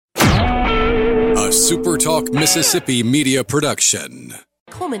a Super Talk Mississippi media production.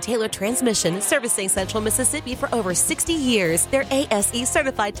 Coleman Taylor Transmission, servicing Central Mississippi for over 60 years. Their ASE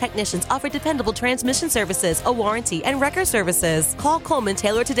certified technicians offer dependable transmission services, a warranty, and wrecker services. Call Coleman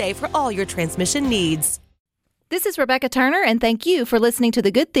Taylor today for all your transmission needs. This is Rebecca Turner, and thank you for listening to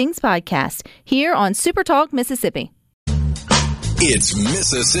the Good Things Podcast here on Super Talk Mississippi. It's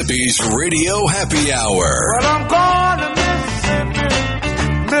Mississippi's Radio Happy Hour. Well, I'm going to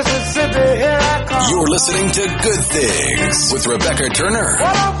Mississippi, here I come. You're listening to Good Things with Rebecca Turner.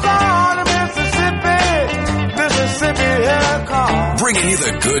 Well, I'm going to Mississippi, here I come. Bringing you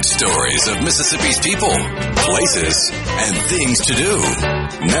the good stories of Mississippi's people, places, and things to do.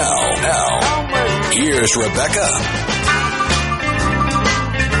 Now, here's Rebecca.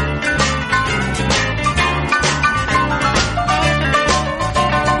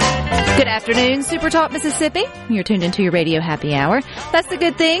 Good afternoon, Super Talk Mississippi. You're tuned into your Radio Happy Hour. That's the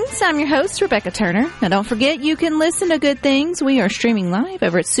Good Things. I'm your host, Rebecca Turner. Now, don't forget, you can listen to Good Things. We are streaming live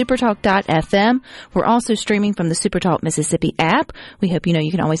over at supertalk.fm. We're also streaming from the Super Talk Mississippi app. We hope you know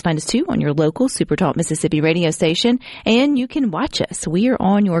you can always find us, too, on your local Super Talk Mississippi radio station. And you can watch us. We are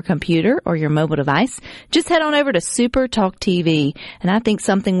on your computer or your mobile device. Just head on over to Super Talk TV. And I think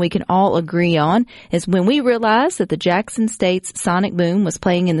something we can all agree on is when we realized that the Jackson State's Sonic Boom was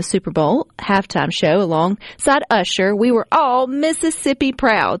playing in the Super Bowl halftime show alongside Usher, we were all Mississippi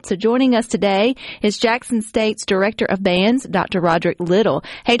proud. So joining us today is Jackson State's Director of Bands, Dr. Rodrick Little.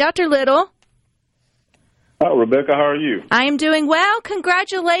 Hey, Dr. Little. Hi, Rebecca. How are you? I am doing well.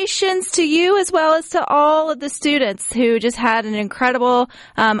 Congratulations to you as well as to all of the students who just had an incredible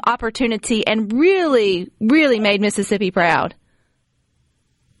opportunity and really, really made Mississippi proud.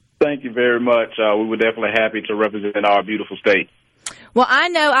 Thank you very much. We were definitely happy to represent our beautiful state. Well, I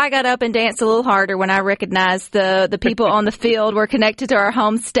know I got up and danced a little harder when I recognized the people on the field were connected to our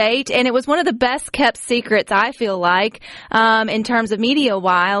home state. And it was one of the best kept secrets, I feel like, in terms of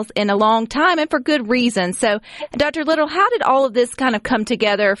media-wise in a long time and for good reason. So, Dr. Little, how did all of this kind of come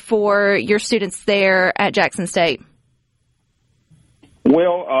together for your students there at Jackson State?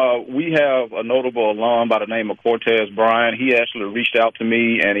 Well, we have a notable alum by the name of Cortez Bryant. He actually reached out to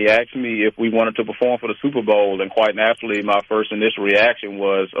me and he asked me if we wanted to perform for the Super Bowl. And quite naturally, my first initial reaction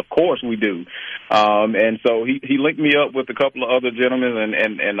was, of course we do. And so he linked me up with a couple of other gentlemen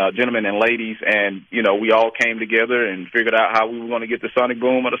gentlemen and ladies. And, you know, we all came together and figured out how we were going to get the Sonic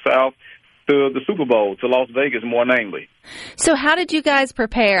Boom of the South to the Super Bowl, to Las Vegas more namely. So how did you guys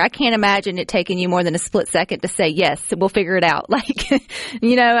prepare? I can't imagine it taking you more than a split second to say, yes, we'll figure it out. Like,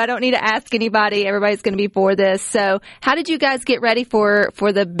 you know, I don't need to ask anybody. Everybody's going to be for this. So how did you guys get ready for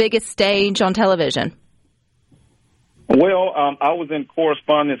the biggest stage on television? Well, I was in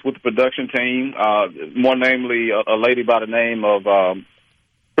correspondence with the production team, more namely a lady by the name of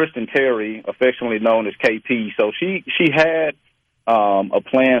Kristen Terry, affectionately known as KP. So she had a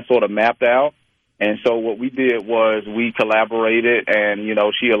plan sort of mapped out. And so what we did was we collaborated and, you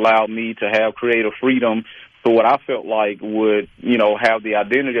know, she allowed me to have creative freedom for what I felt like would, you know, have the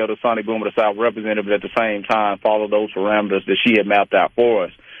identity of the Sonic Boom of the South represented, but at the same time follow those parameters that she had mapped out for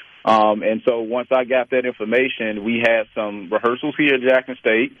us. And so once I got that information, we had some rehearsals here at Jackson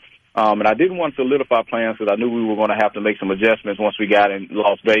State. And I didn't want to solidify plans because I knew we were going to have to make some adjustments once we got to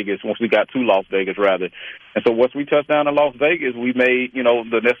Las Vegas. And so once we touched down in Las Vegas, we made, you know,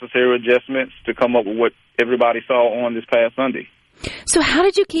 the necessary adjustments to come up with what everybody saw on this past Sunday. So how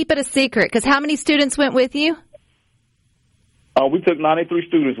did you keep it a secret? Because how many students went with you? We took 93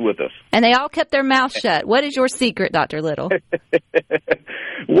 students with us. And they all kept their mouth shut. What is your secret, Dr. Little?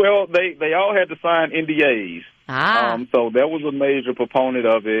 Well, they all had to sign NDAs. So that was a major proponent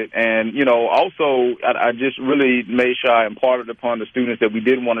of it. And, you know, also I just really made sure I imparted upon the students that we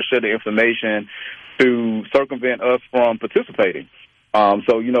didn't want to share the information to circumvent us from participating.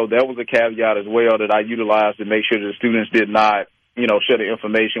 So, you know, that was a caveat as well that I utilized to make sure that the students did not, you know, share the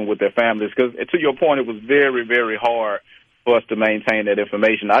information with their families. Because to your point, it was very, very hard for us to maintain that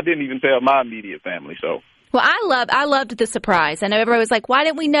information. I didn't even tell my immediate family, so. Well, I loved the surprise. I know everybody was like, why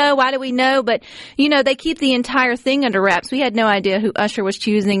didn't we know? Why did we know? But, you know, they keep the entire thing under wraps. We had no idea who Usher was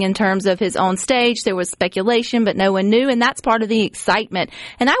choosing in terms of his own stage. There was speculation, but no one knew. And that's part of the excitement.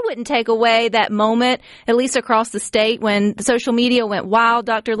 And I wouldn't take away that moment, at least across the state, when the social media went wild,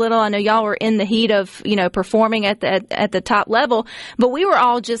 Dr. Little. I know y'all were in the heat of, you know, performing at the top level. But we were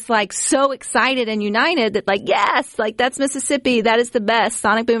all just like so excited and united that like, yes, like that's Mississippi. That is the best.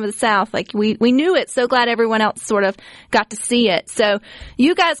 Sonic Boom of the South. Like we knew it. So glad everyone else sort of got to see it. So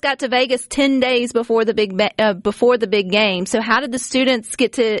you guys got to Vegas 10 days before the big game. So how did the students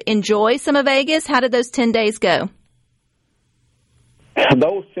get to enjoy some of Vegas? How did those 10 days go?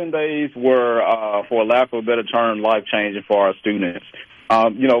 Those 10 days were, for lack of a better term, life-changing for our students.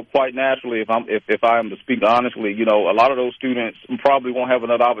 Quite naturally, if I am to speak honestly, a lot of those students probably won't have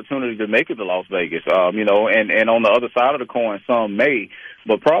another opportunity to make it to Las Vegas, and on the other side of the coin, some may,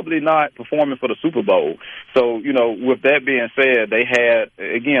 but probably not performing for the Super Bowl. So, with that being said, they had,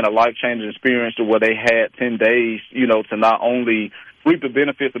 again, a life-changing experience to where they had 10 days, to not only reap the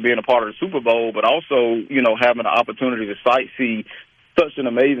benefits of being a part of the Super Bowl, but also, having the opportunity to sightsee such an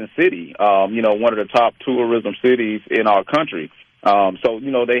amazing city, one of the top tourism cities in our country.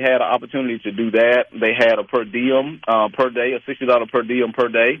 They had an opportunity to do that. They had a per diem per day, a $60 per diem per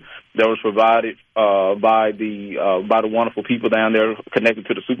day that was provided by the wonderful people down there connected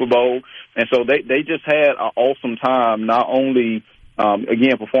to the Super Bowl. And so they just had an awesome time, not only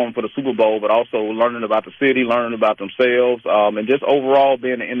again, performing for the Super Bowl, but also learning about the city, learning about themselves, and just overall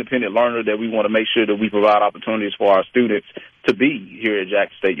being an independent learner that we want to make sure that we provide opportunities for our students to be here at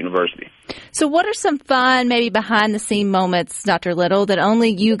Jackson State University. So what are some fun, maybe behind-the-scene moments, Dr. Little, that only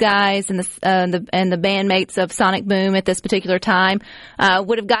you guys and the bandmates of Sonic Boom at this particular time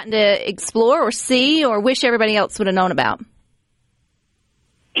would have gotten to explore or see or wish everybody else would have known about?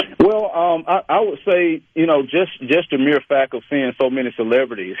 Well, I would say, just the mere fact of seeing so many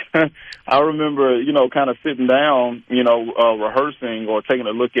celebrities. I remember, kind of sitting down, rehearsing or taking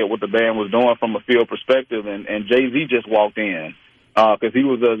a look at what the band was doing from a field perspective, and Jay-Z just walked in because he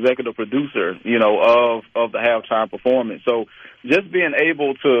was the executive producer, of the halftime performance. So just being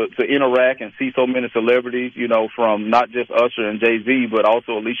able to interact and see so many celebrities, from not just Usher and Jay-Z, but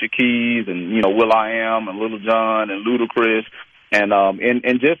also Alicia Keys and, Will.I.am and Little John and Ludacris. And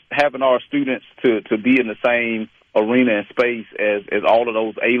just having our students to be in the same arena and space as all of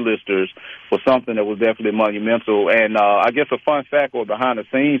those A-listers was something that was definitely monumental. And I guess a fun fact or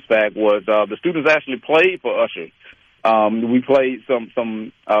behind-the-scenes fact was the students actually played for Usher. We played some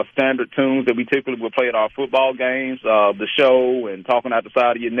standard tunes that we typically would play at our football games, the show and Talking Out the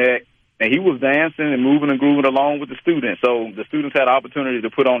Side of Your Neck. And he was dancing and moving and grooving along with the students. So the students had an opportunity to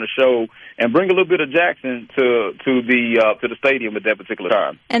put on a show and bring a little bit of Jackson to the stadium at that particular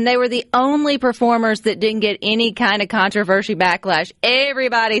time. And they were the only performers that didn't get any kind of controversy backlash.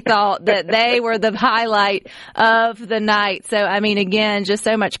 Everybody thought that they were the highlight of the night. So, again, just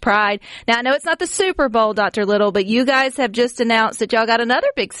so much pride. Now, I know it's not the Super Bowl, Dr. Little, but you guys have just announced that y'all got another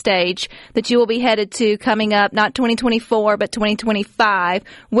big stage that you will be headed to coming up, not 2024, but 2025.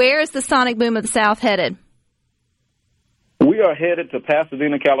 Where is the Sonic Boom of the South headed? We are headed to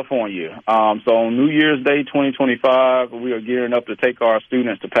Pasadena, California. So on New Year's Day 2025, we are gearing up to take our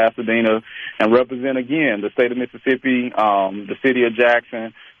students to Pasadena and represent again the state of Mississippi, the city of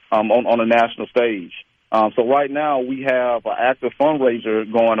Jackson, on a national stage. So right now we have an active fundraiser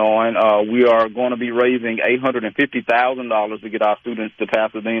going on. We are going to be raising $850,000 to get our students to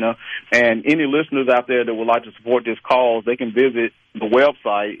Pasadena. And any listeners out there that would like to support this cause, they can visit the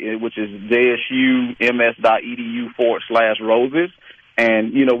website, which is jsums.edu/roses.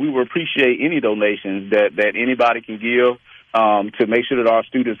 And, we will appreciate any donations that anybody can give to make sure that our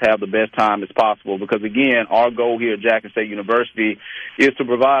students have the best time as possible. Because, again, our goal here at Jackson State University is to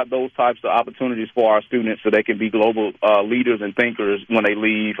provide those types of opportunities for our students so they can be global leaders and thinkers when they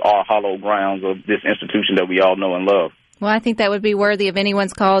leave our hallowed grounds of this institution that we all know and love. Well, I think that would be worthy of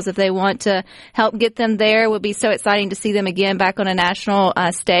anyone's cause if they want to help get them there. It would be so exciting to see them again back on a national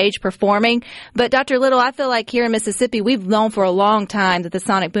stage performing. But, Dr. Little, I feel like here in Mississippi, we've known for a long time that the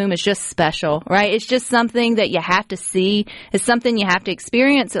Sonic Boom is just special, right? It's just something that you have to see. It's something you have to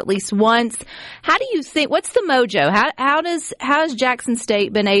experience at least once. How do you think, what's the mojo? How has Jackson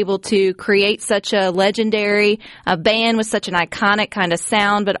State been able to create such a legendary band with such an iconic kind of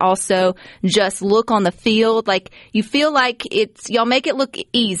sound, but also just look on the field? Like, you feel like y'all make it look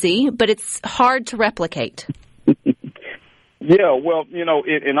easy, but it's hard to replicate. Yeah, well,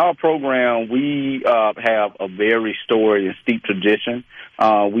 in our program, we have a very storied and steep tradition.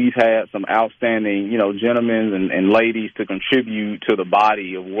 We've had some outstanding, gentlemen and ladies to contribute to the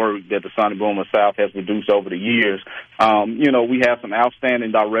body of work that the Sonic Boom of South has produced over the years. We have some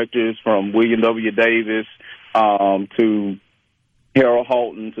outstanding directors from William W. Davis to Harold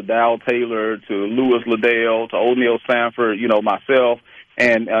Halton, to Dow Taylor, to Louis Liddell, to O'Neal Sanford, myself,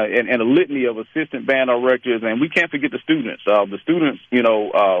 and a litany of assistant band directors. And we can't forget the students. The students,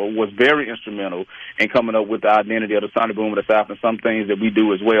 was very instrumental in coming up with the identity of the Sonic Boom of the South and some things that we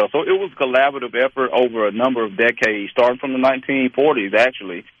do as well. So it was a collaborative effort over a number of decades, starting from the 1940s,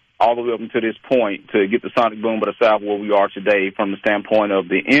 actually, all the way up until this point to get the Sonic Boom of the South where we are today from the standpoint of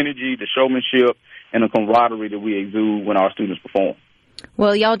the energy, the showmanship, and the camaraderie that we exude when our students perform.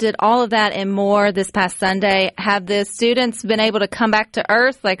 Well, y'all did all of that and more this past Sunday. Have the students been able to come back to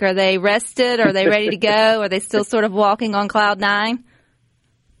earth? Like, are they rested? Are they ready to go? Are they still sort of walking on cloud nine?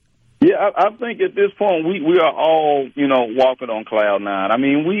 Yeah, I think at this point we are all, walking on cloud nine. I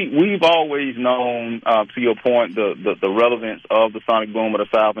mean, we've always known, to your point, the relevance of the sonic boom of the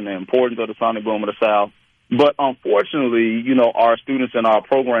South and the importance of the sonic boom of the South. But unfortunately, our students in our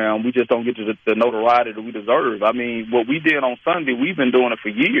program, we just don't get the notoriety that we deserve. I mean, what we did on Sunday, we've been doing it for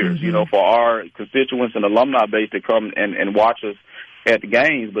years, for our constituents and alumni base to come and watch us at the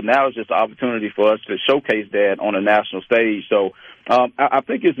games. But now it's just an opportunity for us to showcase that on a national stage. So I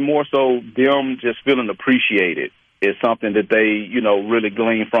think it's more so them just feeling appreciated is something that they, really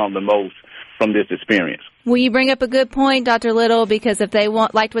glean from the most from this experience. Well, you bring up a good point, Dr. Little, because if they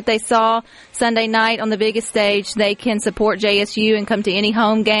liked what they saw Sunday night on the biggest stage, they can support JSU and come to any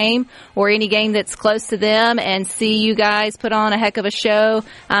home game or any game that's close to them and see you guys put on a heck of a show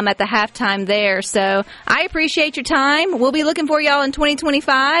at the halftime there. So I appreciate your time. We'll be looking for y'all in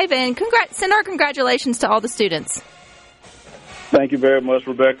 2025, and send our congratulations to all the students. Thank you very much,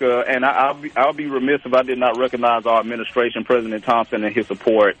 Rebecca. And I'll be remiss if I did not recognize our administration, President Thompson, and his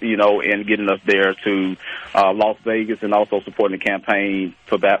support, in getting us there to Las Vegas and also supporting the campaign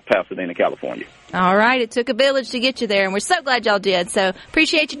for Pasadena, California. All right. It took a village to get you there, and we're so glad y'all did. So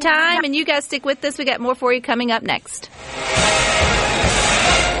appreciate your time, and you guys stick with us. We got more for you coming up next.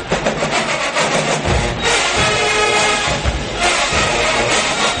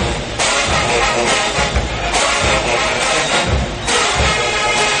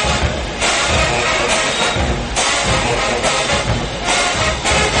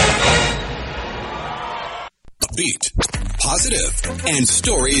 Beat, positive, and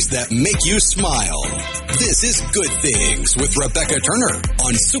stories that make you smile. This is Good Things with Rebecca Turner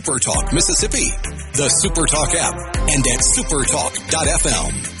on Super Talk Mississippi, the Super Talk app, and at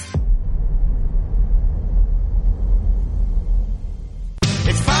supertalk.fm.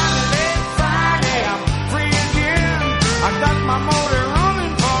 It's finally Friday, I'm free again. I got my motor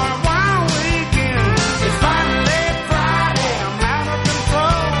running for a wild weekend. It's finally Friday, I'm out of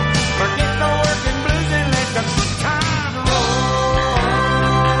control. Forget the working blues and let the good time roll.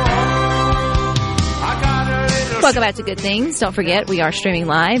 I got a little... Welcome back to Good Things. Don't forget, we are streaming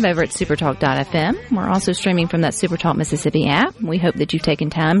live over at supertalk.fm. We're also streaming from that Supertalk Mississippi app. We hope that you've taken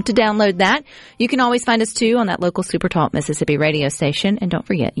time to download that. You can always find us, too, on that local Supertalk Mississippi radio station. And don't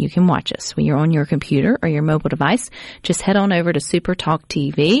forget, you can watch us when you're on your computer or your mobile device. Just head on over to Supertalk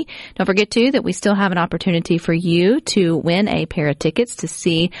TV. Don't forget, too, that we still have an opportunity for you to win a pair of tickets to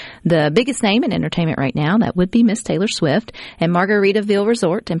see the biggest name in entertainment right now. That would be Miss Taylor Swift and Margaritaville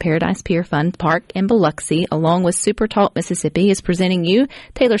Resort and Paradise Pier Fun Park in Biloxi, along with Supertalk Mississippi, is presenting you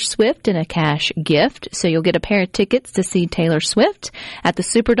Taylor Swift in a cash gift. So you'll get a pair of tickets to see Taylor Swift at the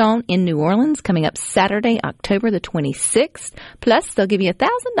Superdome in New Orleans coming up Saturday, October the 26th. Plus, they'll give you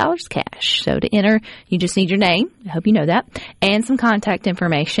 $1,000 cash. So to enter, you just need your name. I hope you know that. And some contact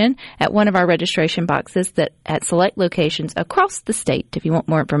information at one of our registration boxes that at select locations across the state. If you want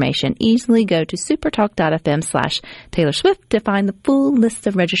more information, easily go to supertalk.fm/Taylor Swift to find the full list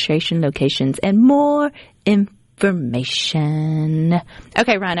of registration locations and more information.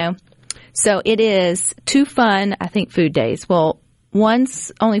 Okay, Rhino. So it is 2 fun, I think, food days. Well,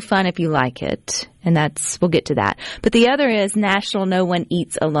 one's only fun if you like it, and we'll get to that. But the other is National No One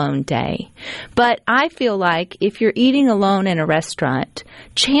Eats Alone Day. But I feel like if you're eating alone in a restaurant,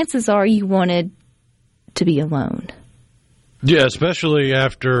 chances are you wanted to be alone. Yeah, especially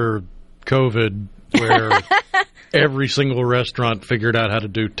after COVID, where every single restaurant figured out how to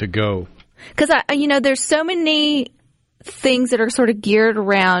do to-go. Because, there's so many things that are sort of geared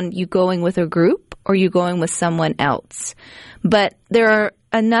around you going with a group or you going with someone else. But there are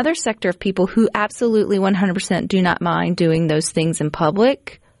another sector of people who absolutely 100% do not mind doing those things in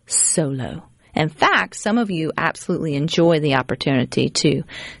public solo. In fact, some of you absolutely enjoy the opportunity to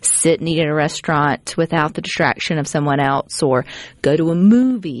sit and eat at a restaurant without the distraction of someone else, or go to a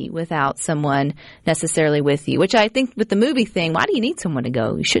movie without someone necessarily with you, which I think with the movie thing, why do you need someone to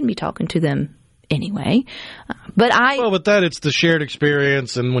go? You shouldn't be talking to them anyway. But with that, it's the shared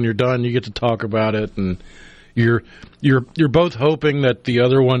experience, and when you're done, you get to talk about it, and you're both hoping that the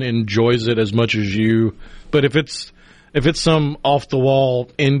other one enjoys it as much as you. But if it's some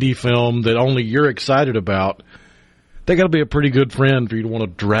off-the-wall indie film that only you're excited about, they got to be a pretty good friend for you to want to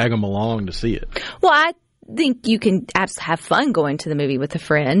drag them along to see it. Well, I think you can have fun going to the movie with a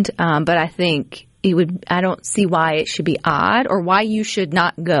friend, but I think I don't see why it should be odd or why you should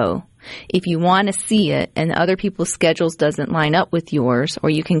not go. If you want to see it and other people's schedules doesn't line up with yours,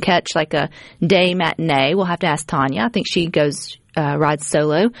 or you can catch like a day matinee, we'll have to ask Tanya. I think she goes rides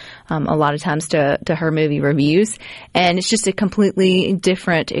solo a lot of times to her movie reviews, and it's just a completely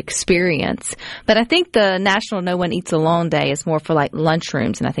different experience. But I think the National No One Eats Alone Day is more for like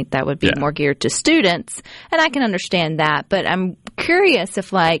lunchrooms, and I think that would be more geared to students, and I can understand that. But I'm curious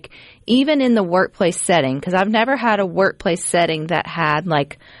if, like, even in the workplace setting, because I've never had a workplace setting that had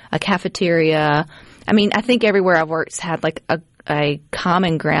like a cafeteria. I mean, I think everywhere I've worked had like a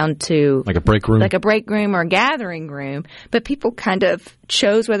common ground to like a break room or a gathering room, but people kind of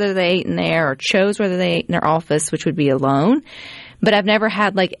chose whether they ate in there or chose whether they ate in their office, which would be alone. But I've never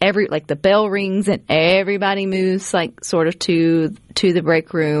had like the bell rings and everybody moves like sort of to the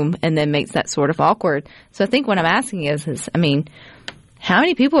break room and then makes that sort of awkward. So I think what I'm asking is I mean, how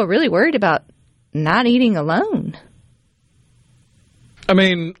many people are really worried about not eating alone? I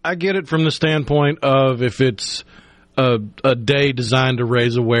mean, I get it from the standpoint of if it's a day designed to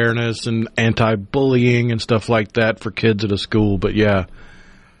raise awareness and anti-bullying and stuff like that for kids at a school. But yeah,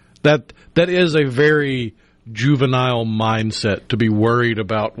 that is a very juvenile mindset to be worried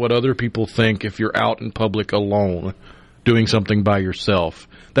about what other people think if you're out in public alone doing something by yourself.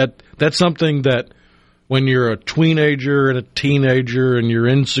 That's something that when you're a teenager and a teenager and you're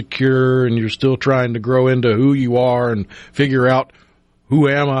insecure and you're still trying to grow into who you are and figure out who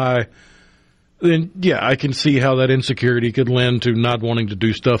am I, then, yeah, I can see how that insecurity could lend to not wanting to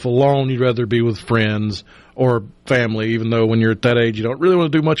do stuff alone. You'd rather be with friends or family, even though when you're at that age, you don't really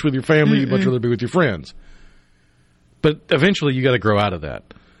want to do much with your family. You'd much rather be with your friends. But eventually, you got to grow out of that.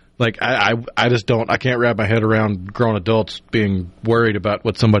 Like, I just don't, I can't wrap my head around grown adults being worried about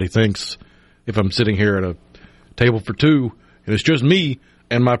what somebody thinks if I'm sitting here at a table for two and it's just me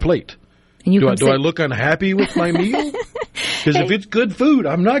and my plate. And do I look unhappy with my meal? Because if it's good food,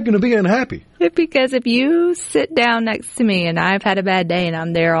 I'm not going to be unhappy. Because if you sit down next to me and I've had a bad day and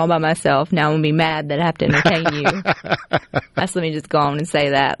I'm there all by myself, now I'm going to be mad that I have to entertain you. Let me just go on and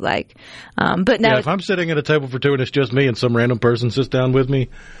say that. Like, but no. Yeah, if I'm sitting at a table for two and it's just me and some random person sits down with me,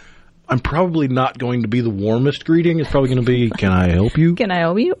 I'm probably not going to be the warmest greeting. It's probably going to be, can I help you? Can I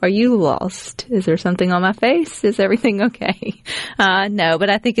help you? Are you lost? Is there something on my face? Is everything okay? No, but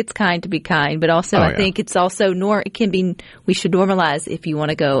I think it's kind to be kind. But also I think it's also, we should normalize if you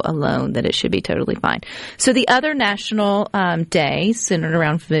want to go alone, that it should be totally fine. So the other national day centered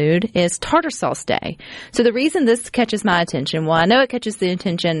around food is Tartar Sauce Day. So the reason this catches my attention, well, I know it catches the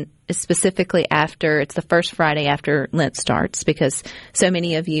attention specifically after it's the first Friday after Lent starts, because so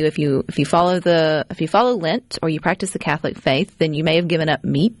many of you, if you follow Lent or you practice the Catholic faith, then you may have given up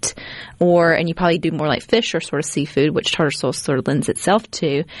meat, and you probably do more like fish or sort of seafood, which tartar sauce sort of lends itself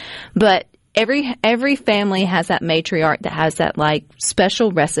to. But every family has that matriarch that has that like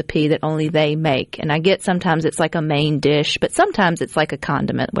special recipe that only they make. And I get sometimes it's like a main dish, but sometimes it's like a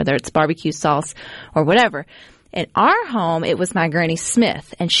condiment, whether it's barbecue sauce or whatever. In our home, it was my Granny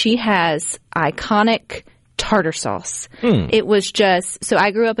Smith, and she has iconic tartar sauce. It was just, so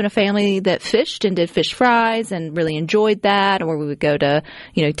I grew up in a family that fished and did fish fries and really enjoyed that, or we would go to,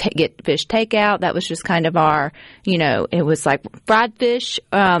 get fish takeout. That was just kind of our, it was like fried fish,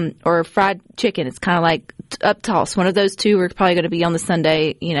 or fried chicken. It's kind of like up toss. One of those two were probably going to be on the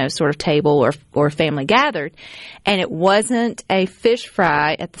Sunday, sort of table or family gathered. And it wasn't a fish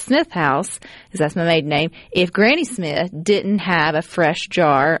fry at the Smith house, because that's my maiden name, if Granny Smith didn't have a fresh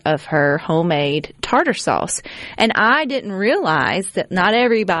jar of her homemade tartar sauce. And I didn't realize that not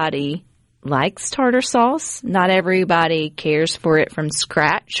everybody likes tartar sauce. Not everybody cares for it from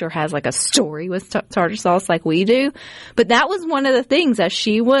scratch or has like a story with tartar sauce like we do. But that was one of the things as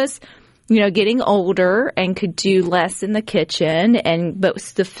she was getting older and could do less in the kitchen, but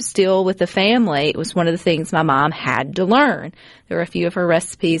still with the family, it was one of the things my mom had to learn. There were a few of her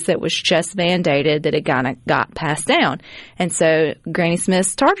recipes that was just mandated that it kind of got passed down. And so Granny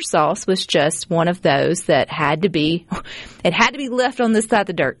Smith's tartar sauce was just one of those that had to be left on this side of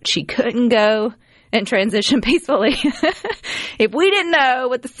the dirt. She couldn't go and transition peacefully if we didn't know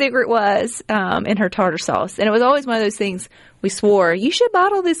what the secret was in her tartar sauce. And it was always one of those things we swore, you should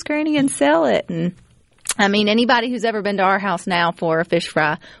bottle this, Granny, and sell it. And I mean, anybody who's ever been to our house now for a fish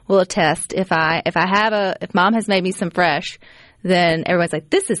fry will attest. If Mom has made me some fresh, then everyone's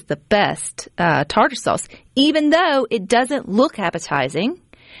like, this is the best tartar sauce, even though it doesn't look appetizing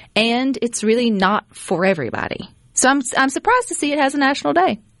and it's really not for everybody. So I'm surprised to see it has a national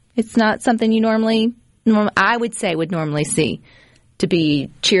day. It's not something you I would say would normally see to be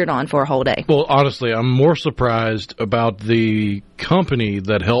cheered on for a whole day. Well, honestly, I'm more surprised about the company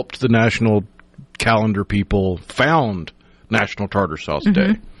that helped the national calendar people found National Tartar Sauce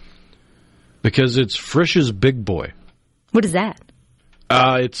Day. Because it's Frisch's Big Boy. What is that?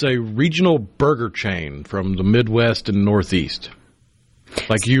 It's a regional burger chain from the Midwest and Northeast.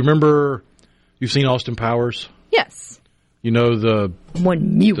 Like, you remember, you've seen Austin Powers? Yes. You know the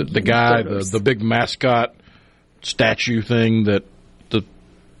guy, the big mascot statue thing that the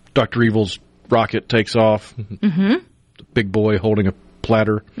Dr. Evil's rocket takes off? Mm-hmm. The big boy holding a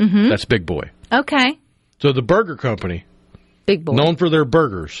platter? Mm-hmm. That's Big Boy. Okay. So the burger company, Big Boy, known for their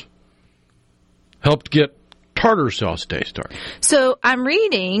burgers, helped get tartar sauce day started. So I'm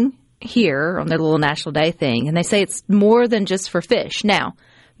reading here on their little National Day thing, and they say it's more than just for fish. Now,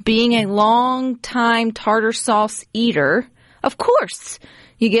 being a long-time tartar sauce eater, of course,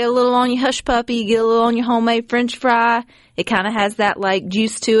 you get a little on your hush puppy, you get a little on your homemade French fry. It kind of has that, like,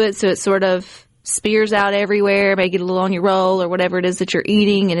 juice to it, so it sort of spears out everywhere. Maybe get a little on your roll or whatever it is that you're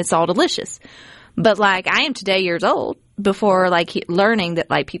eating, and it's all delicious. But, like, I am today years old before, like, learning that,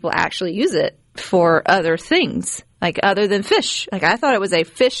 like, people actually use it for other things, like, other than fish. Like, I thought it was a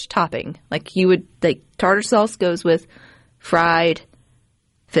fish topping. Like, you would, like, tartar sauce goes with fried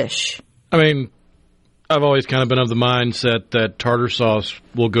fish. I mean, I've always kind of been of the mindset that tartar sauce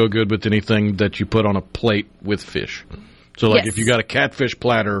will go good with anything that you put on a plate with fish. So, like, if you got a catfish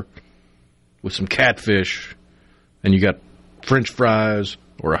platter with some catfish and you got French fries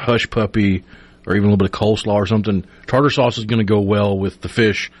or a hush puppy or even a little bit of coleslaw or something, tartar sauce is going to go well with the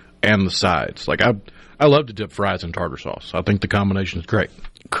fish and the sides. Like, I love to dip fries in tartar sauce. I think the combination is great.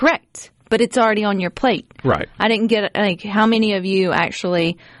 Correct. But it's already on your plate. Right. I didn't get, like, how many of you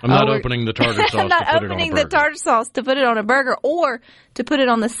actually... I'm not opening the tartar sauce I'm not to put it on a burger. opening the tartar sauce to put it on a burger or to put it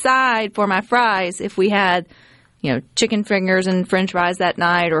on the side for my fries if we had, you know, chicken fingers and French fries that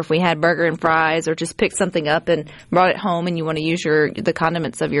night, or if we had burger and fries, or just picked something up and brought it home and you want to use the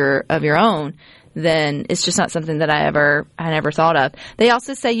condiments of your own. Then it's just not something that I never thought of. They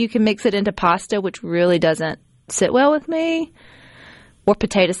also say you can mix it into pasta, which really doesn't sit well with me. Or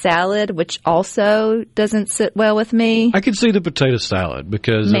potato salad, which also doesn't sit well with me. I can see the potato salad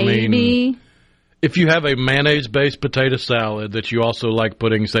because, Maybe. I mean, if you have a mayonnaise-based potato salad that you also like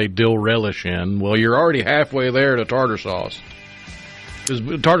putting, say, dill relish in, well, you're already halfway there to tartar sauce. Because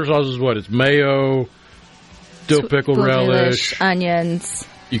tartar sauce is what? It's mayo, dill pickle relish, onions.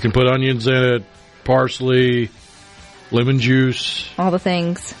 You can put onions in it, parsley, lemon juice. All the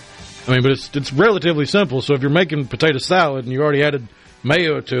things. I mean, but it's relatively simple. So if you're making potato salad and you already added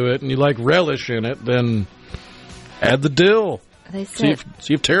mayo to it and you like relish in it, then add the dill. They said,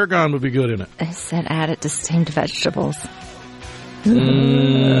 see if tarragon would be good in it. They said add it to steamed vegetables.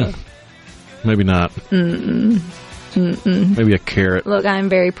 Maybe not. Maybe a carrot. Look, I'm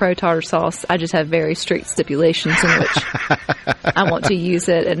very pro tartar sauce. I just have very strict stipulations in which I want to use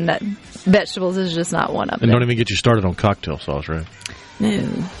it, and that vegetables is just not one of them. And don't even get you started on cocktail sauce, right?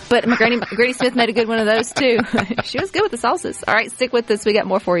 No. But Granny Smith made a good one of those, too. She was good with the sauces. All right, stick with us. We got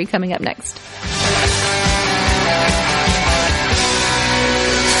more for you coming up next.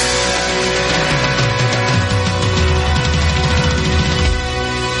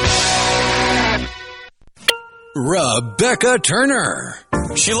 Rebecca Turner.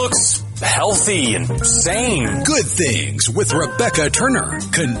 She looks healthy and sane. Good Things with Rebecca Turner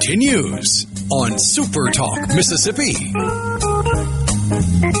continues on Super Talk Mississippi.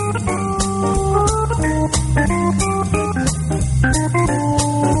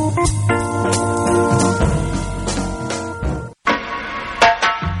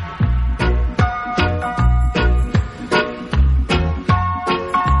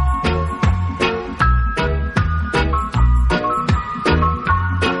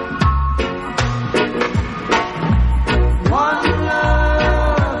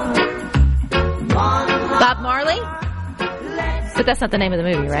 But that's not the name of the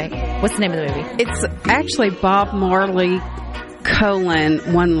movie, right? What's the name of the movie? It's actually Bob Marley,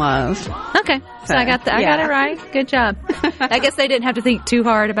 One Love. Okay. So I got it right. Good job. I guess they didn't have to think too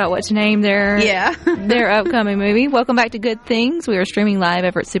hard about what to name their upcoming movie. Welcome back to Good Things. We are streaming live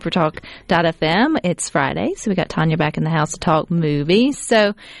over at supertalk.fm. It's Friday, so we got Tanya back in the house to talk movies.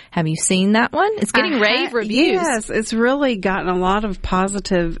 So have you seen that one? It's getting rave reviews. Yes, it's really gotten a lot of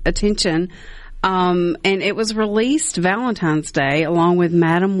positive attention. And it was released Valentine's Day along with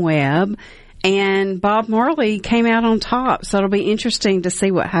Madam Web, and Bob Marley came out on top. So it'll be interesting to see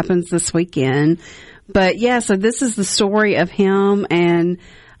what happens this weekend. But yeah, so this is the story of him, and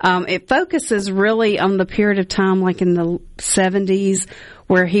it focuses really on the period of time like in the 70s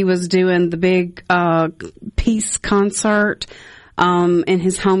where he was doing the big peace concert in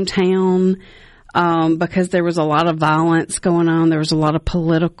his hometown. Because there was a lot of violence going on. There was a lot of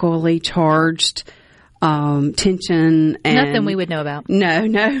politically charged tension. And nothing we would know about.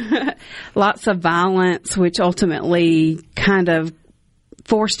 No. Lots of violence, which ultimately kind of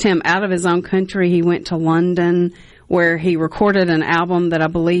forced him out of his own country. He went to London, where he recorded an album that I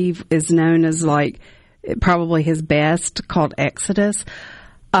believe is known as like probably his best, called Exodus.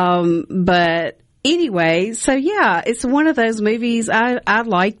 But anyway, so yeah, it's one of those movies. I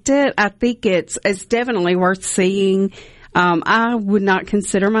liked it. I think it's definitely worth seeing. I would not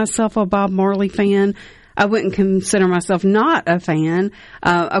consider myself a Bob Marley fan. I wouldn't consider myself not a fan.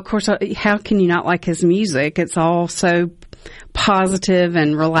 Of course, how can you not like his music? It's all so positive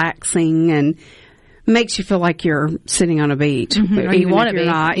and relaxing and makes you feel like you're sitting on a beach. Or you want to be.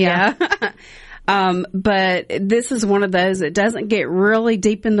 Not, yeah. But this is one of those that doesn't get really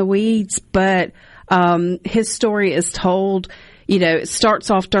deep in the weeds, but his story is told, it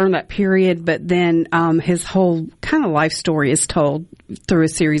starts off during that period, but then his whole kind of life story is told through a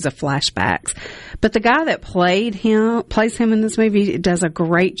series of flashbacks. But the guy that plays him in this movie does a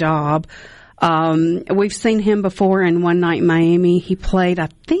great job. We've seen him before in One Night in Miami. He played, I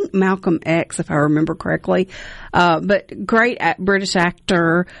think, Malcolm X, if I remember correctly. But great British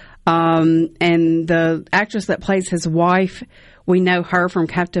actor. And the actress that plays his wife, we know her from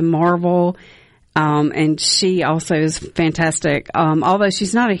Captain Marvel. And she also is fantastic. Although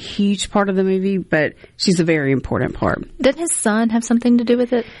she's not a huge part of the movie, but she's a very important part. Didn't his son have something to do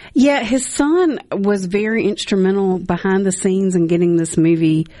with it? Yeah, his son was very instrumental behind the scenes in getting this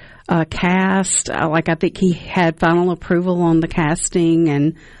movie cast. I think he had final approval on the casting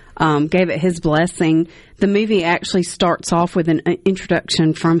and gave it his blessing. The movie actually starts off with an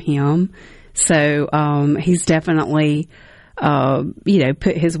introduction from him. So he's definitely,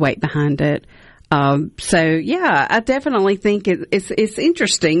 put his weight behind it. So yeah, I definitely think it's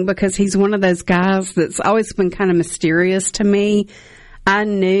interesting because he's one of those guys that's always been kind of mysterious to me. I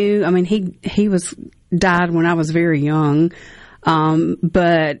knew, he died when I was very young.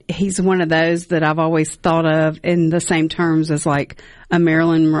 But he's one of those that I've always thought of in the same terms as like a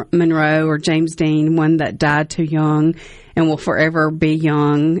Marilyn Monroe or James Dean, one that died too young and will forever be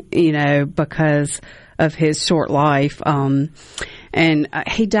young, because of his short life. And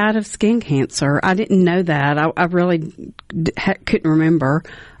he died of skin cancer. I didn't know that. I really couldn't remember.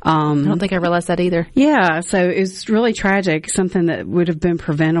 I don't think I realized that either. Yeah, so it's really tragic, something that would have been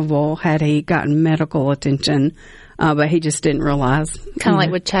preventable had he gotten medical attention. But he just didn't realize. Kind of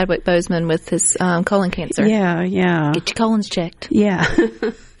like with Chadwick Boseman with his colon cancer. Yeah. Get your colons checked. Yeah.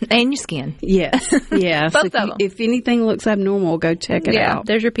 And your skin. Yes. Both of them. If anything looks abnormal, go check it out.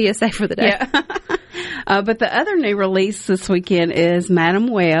 There's your PSA for the day. Yeah. But the other new release this weekend is Madam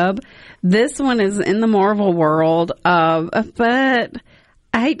Web. This one is in the Marvel world, but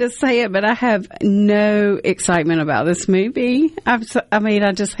I hate to say it, but I have no excitement about this movie. I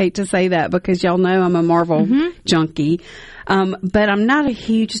just hate to say that because y'all know I'm a Marvel junkie. But I'm not a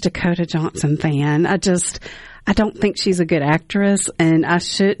huge Dakota Johnson fan. I don't think she's a good actress, and I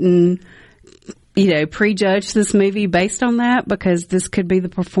shouldn't, prejudge this movie based on that because this could be the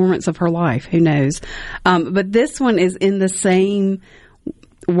performance of her life. Who knows? But this one is in the same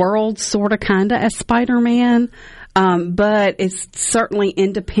world, sort of, kind of, as Spider-Man. But it's certainly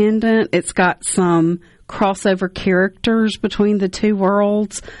independent. It's got some crossover characters between the two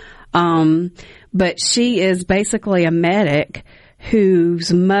worlds. But she is basically a medic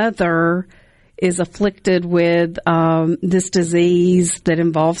whose mother is afflicted with this disease that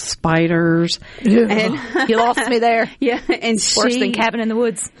involves spiders. And you lost me there. Yeah, and worse than Cabin in the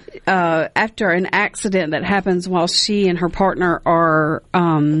Woods. After an accident that happens while she and her partner are,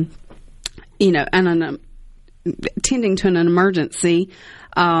 tending to an emergency,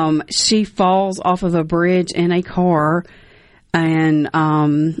 she falls off of a bridge in a car, and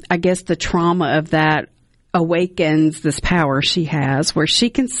I guess the trauma of that awakens this power she has where she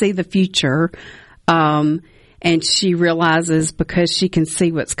can see the future, and she realizes because she can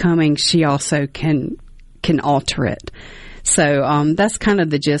see what's coming, she also can alter it. So that's kind of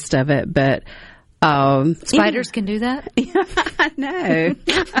the gist of it. But spiders can do that? I know.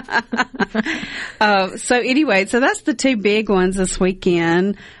 So anyway, so that's the two big ones this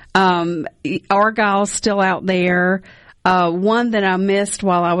weekend. Argyle's still out there. One that I missed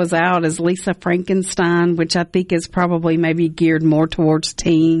while I was out is Lisa Frankenstein, which I think is probably maybe geared more towards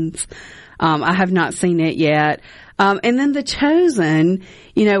teens. I have not seen it yet. And then The Chosen,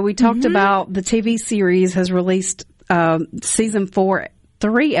 we talked about the TV series has released season 4,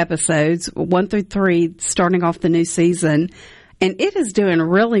 3 episodes, 1 through 3, starting off the new season. And it is doing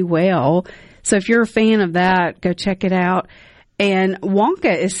really well. So if you're a fan of that, go check it out. And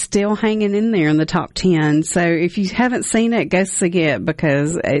Wonka is still hanging in there in the top 10. So if you haven't seen it, go see it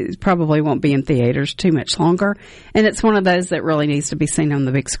because it probably won't be in theaters too much longer. And it's one of those that really needs to be seen on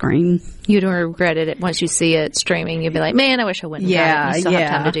the big screen. You'd regret it once you see it streaming. You'd be like, man, I wish I wouldn't have got it. You still have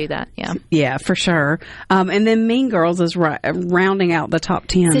time to do that. Yeah. Yeah, for sure. And then Mean Girls is rounding out the top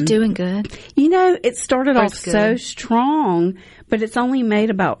 10. Is it doing good? You know, it started off so strong, but it's only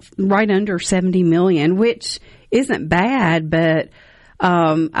made about right under 70 million, which isn't bad, but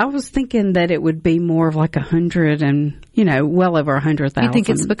I was thinking that it would be more of like 100 and, well over 100,000. You think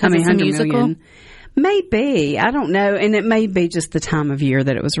it's because it's a musical? Million. Maybe. I don't know. And it may be just the time of year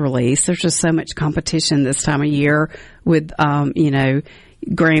that it was released. There's just so much competition this time of year with,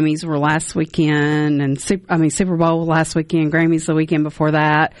 Grammys were last weekend and Super Bowl last weekend, Grammys the weekend before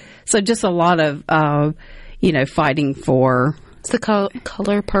that. So just a lot of, fighting for. Is the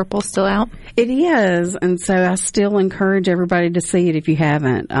color purple still out? It is, and so I still encourage everybody to see it if you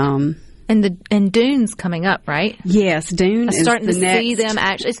haven't. And Dune's coming up, right? Yes, Dune is starting to next. see them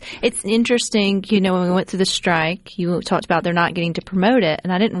actually. It's interesting, when we went through the strike, you talked about they're not getting to promote it,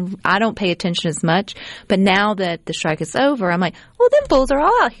 and I don't pay attention as much. But now that the strike is over, I'm like, well, them fools are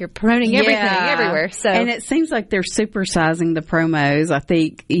all out here promoting everything everywhere. So, and it seems like they're supersizing the promos. I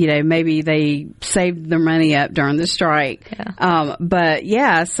think maybe they saved their money up during the strike. Yeah. But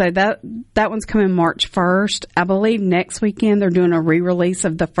yeah, so that one's coming March 1st. I believe next weekend they're doing a re-release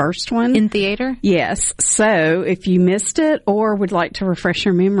of the first one. In theater? Yes. So if you missed it or would like to refresh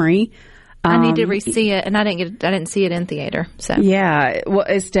your memory, I need to re-see it, and I didn't see it in theater. So yeah, well,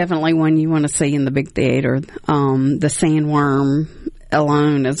 it's definitely one you want to see in the big theater. The Sandworm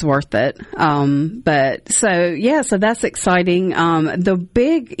alone is worth it. So that's exciting. The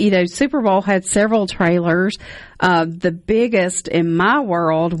big, Super Bowl had several trailers. The biggest in my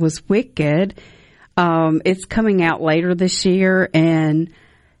world was Wicked. It's coming out later this year, and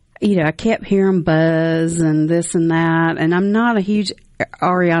I kept hearing buzz and this and that, and I'm not a huge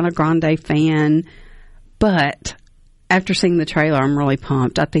Ariana Grande fan, but after seeing the trailer, I'm really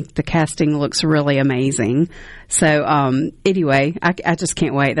pumped. I think the casting looks really amazing. So, anyway, I just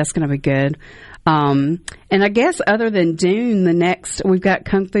can't wait. That's going to be good. And I guess other than Dune, we've got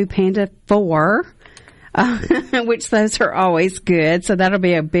Kung Fu Panda 4, which those are always good. So that'll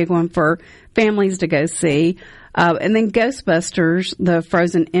be a big one for families to go see. And then Ghostbusters, the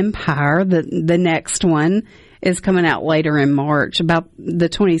Frozen Empire, the next one is coming out later in March, about the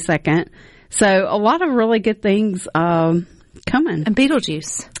 22nd. So a lot of really good things coming. And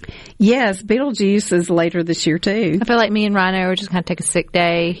Beetlejuice. Yes, Beetlejuice is later this year too. I feel like me and Rhino are just going to take a sick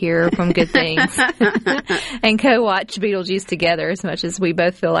day here from Good Things and go watch Beetlejuice together, as much as we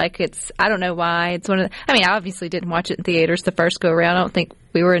both feel like I don't know why. It's one of I obviously didn't watch it in theaters the first go around. I don't think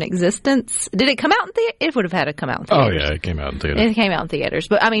we were in existence. Did it come out in theaters? It would have had to come out in theaters. Oh, yeah, it came out in theaters. It came out in theaters.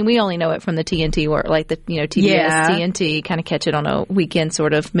 But, we only know it from the TNT, or like the, TBS, TNT, kind of catch it on a weekend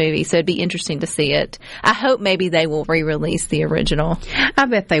sort of movie. So it'd be interesting to see it. I hope maybe they will re-release the original. I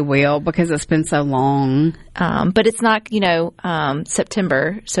bet they will, because it's been so long. But it's not,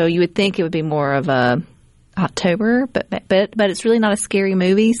 September. So you would think it would be more of a October, but it's really not a scary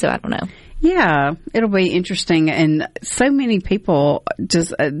movie, so I don't know. Yeah, it'll be interesting. And so many people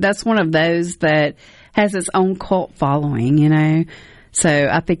that's one of those that has its own cult following, So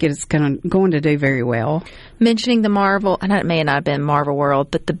I think it's going to do very well. Mentioning the Marvel, and it may not have been Marvel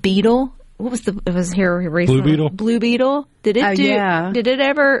World, but the Beetle. It was here recently. Blue Beetle? Blue Beetle. Did it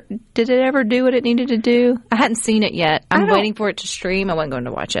ever do what it needed to do? I hadn't seen it yet. I'm waiting for it to stream. I wasn't going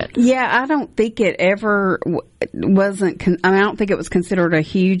to watch it. Yeah, I don't think it ever wasn't. I don't think it was considered a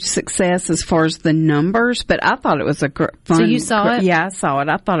huge success as far as the numbers, but I thought it was a fun. So you saw it? Yeah, I saw it.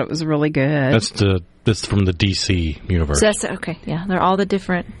 I thought it was really good. That's from the DC universe. So that's okay. Yeah, they're all the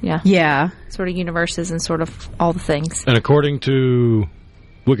different. Yeah, sort of universes and sort of all the things. And according to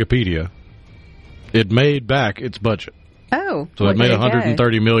Wikipedia, it made back its budget. Oh, so it made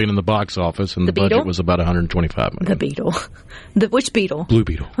 $130 million in the box office, and the budget was about $125 million. The Beetle, which Beetle? Blue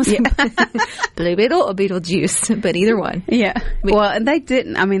Beetle. Yeah. Blue Beetle or Beetlejuice, but either one. Yeah. Well, they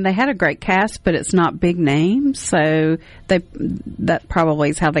didn't. They had a great cast, but it's not big names, so that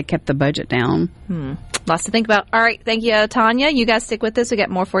probably is how they kept the budget down. Lots to think about. All right, thank you, Tanya. You guys stick with us. We got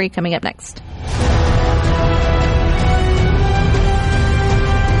more for you coming up next.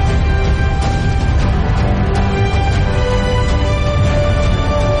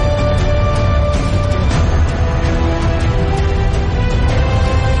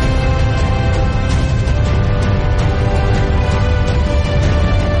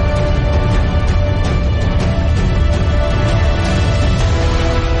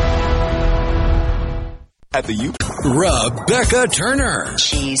 at the U. Rebecca Turner.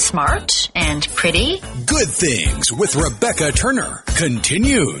 She's smart and pretty. Good Things with Rebecca Turner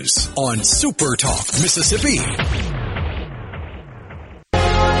continues on Super Talk Mississippi.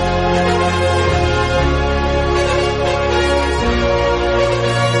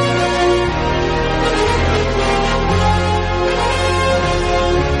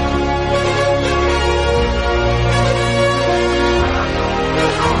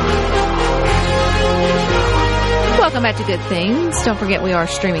 Welcome back to Good Things. Don't forget we are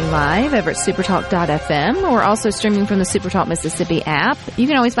streaming live over at supertalk.fm. We're also streaming from the Supertalk Mississippi app. You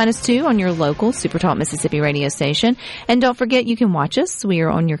can always find us, too, on your local Supertalk Mississippi radio station. And don't forget, you can watch us. We are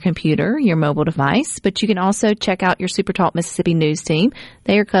on your computer, your mobile device. But you can also check out your Supertalk Mississippi news team.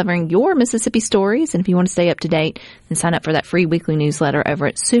 They are covering your Mississippi stories. And if you want to stay up to date, then sign up for that free weekly newsletter over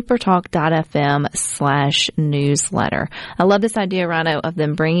at supertalk.fm/newsletter. I love this idea, Rhino, of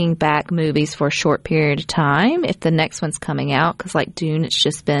them bringing back movies for a short period of time if the next one's coming out, because like Dune, it's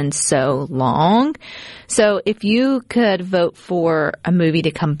just been so long. So if you could vote for a movie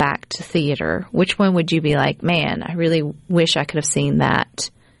to come back to theater, which one would you be like, man, I really wish I could have seen that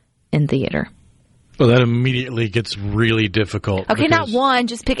in theater? Well, that immediately gets really difficult. Okay, not one,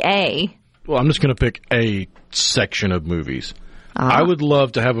 just pick A. Well, I'm just going to pick a section of movies. I would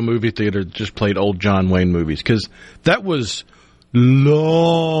love to have a movie theater that just played old John Wayne movies, because that was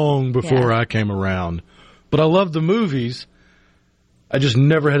long before I came around. But I love the movies. I just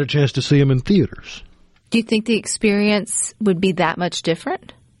never had a chance to see them in theaters. Do you think the experience would be that much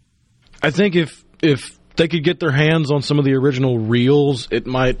different? I think if they could get their hands on some of the original reels, it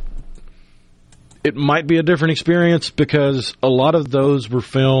might be a different experience, because a lot of those were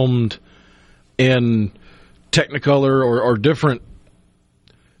filmed in Technicolor or different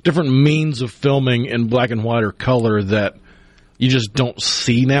means of filming in black and white or color that you just don't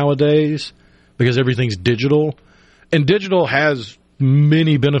see nowadays, because everything's digital. And digital has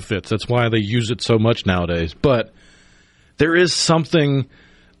many benefits. That's why they use it so much nowadays. But there is something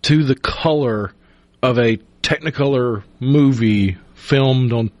to the color of a Technicolor movie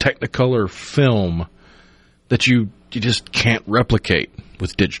filmed on Technicolor film that you just can't replicate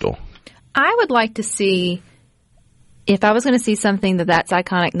with digital. I would like to see, if I was going to see something that's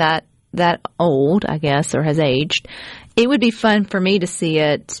iconic, that old, I guess, or has aged, it would be fun for me to see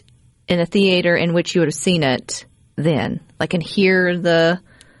it in a theater in which you would have seen it then. Like, and hear the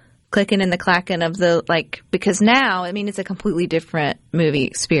clicking and the clacking of the, like, because now, I mean, it's a completely different movie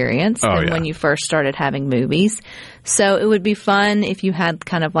experience than when you first started having movies. So it would be fun if you had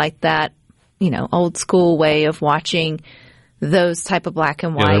kind of like that, old school way of watching those type of black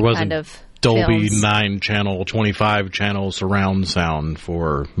and white kind of Dolby films. 9-channel, 25-channel surround sound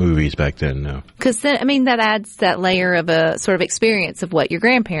for movies back then, no. Because then, I mean, that adds that layer of a sort of experience of what your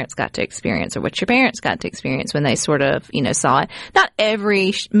grandparents got to experience or what your parents got to experience when they sort of, saw it. Not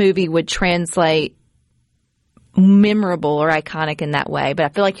every movie would translate memorable or iconic in that way, but I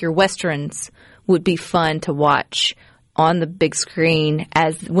feel like your Westerns would be fun to watch on the big screen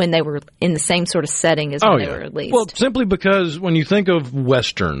as when they were in the same sort of setting as when they were released. Well, simply because when you think of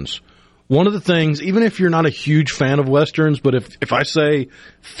Westerns, one of the things, even if you're not a huge fan of Westerns, but if I say,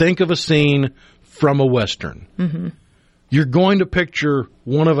 think of a scene from a Western, you're going to picture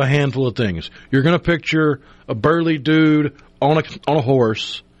one of a handful of things. You're going to picture a burly dude on a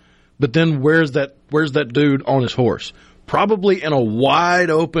horse, but then where's that dude on his horse? Probably in a wide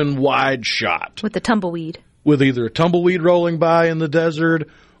open, wide shot. With the tumbleweed. With either a tumbleweed rolling by in the desert,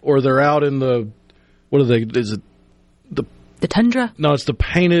 or they're out in the, what are they, is it the tundra? No, it's the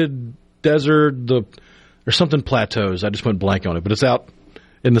painted desert, there's something plateaus. I just went blank on it, but it's out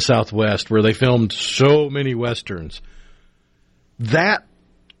in the Southwest where they filmed so many Westerns. That,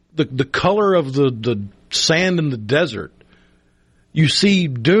 the color of the sand in the desert, you see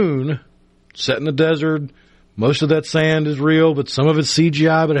Dune set in the desert. Most of that sand is real, but some of it's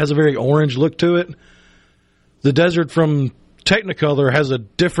CGI, but it has a very orange look to it. The desert from Technicolor has a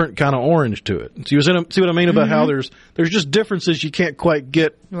different kind of orange to it. So you see what I mean about how there's just differences you can't quite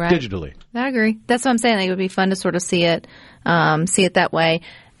get digitally. I agree. That's what I'm saying. It would be fun to sort of see it that way.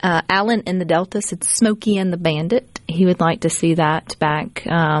 Alan in the Delta said Smokey and the Bandit. He would like to see that back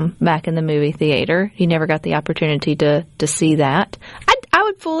in the movie theater. He never got the opportunity to see that. I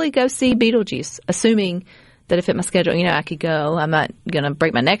would fully go see Beetlejuice, assuming that if it my schedule, I could go. I'm not going to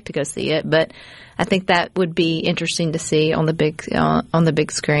break my neck to go see it, but I think that would be interesting to see on the big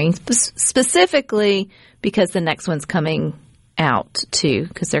screen, specifically because the next one's coming out too,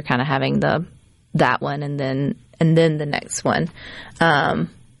 because they're kind of having that one and then the next one. I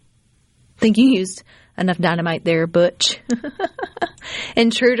think you used enough dynamite there, Butch.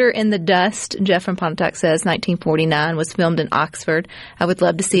 Intruder in the Dust, Jeff from Pontotoc says 1949, was filmed in Oxford. I would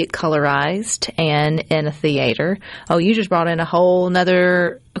love to see it colorized and in a theater. Oh, you just brought in a whole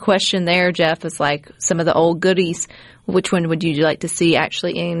nother question there, Jeff. It's like some of the old goodies. Which one would you like to see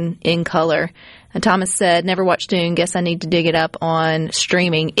actually in color? And Thomas said, never watched Dune. Guess I need to dig it up on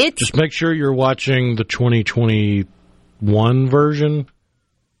streaming. Just make sure you're watching the 2021 version.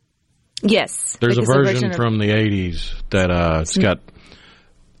 Yes. There's a version from the 80s that it's got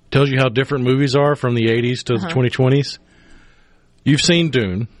tells you how different movies are from the 80s to the 2020s. You've seen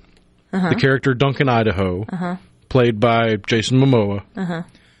Dune. The character Duncan Idaho, played by Jason Momoa.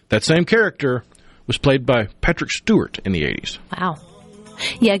 That same character was played by Patrick Stewart in the 80s. Wow.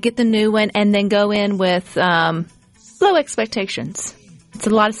 Yeah, get the new one and then go in with low expectations. It's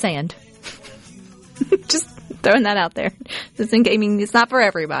a lot of sand. Just throwing that out there. It's not for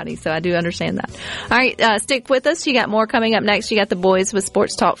everybody, so I do understand that. All right, stick with us. You got more coming up next. You got the boys with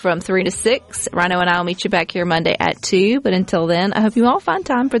Sports Talk from 3 to 6. Rhino and I will meet you back here Monday at 2. But until then, I hope you all find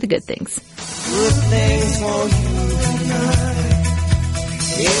time for the good things. Good things for you tonight.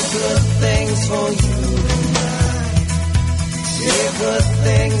 Yeah, good things for you tonight. Yeah, good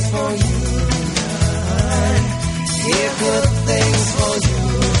things for you tonight. Yeah, good things for you.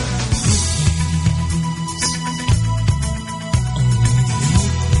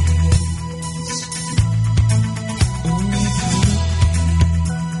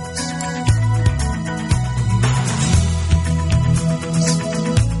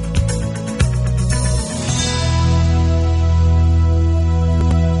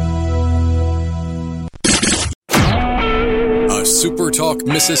 Super Talk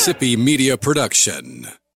Mississippi Media Production.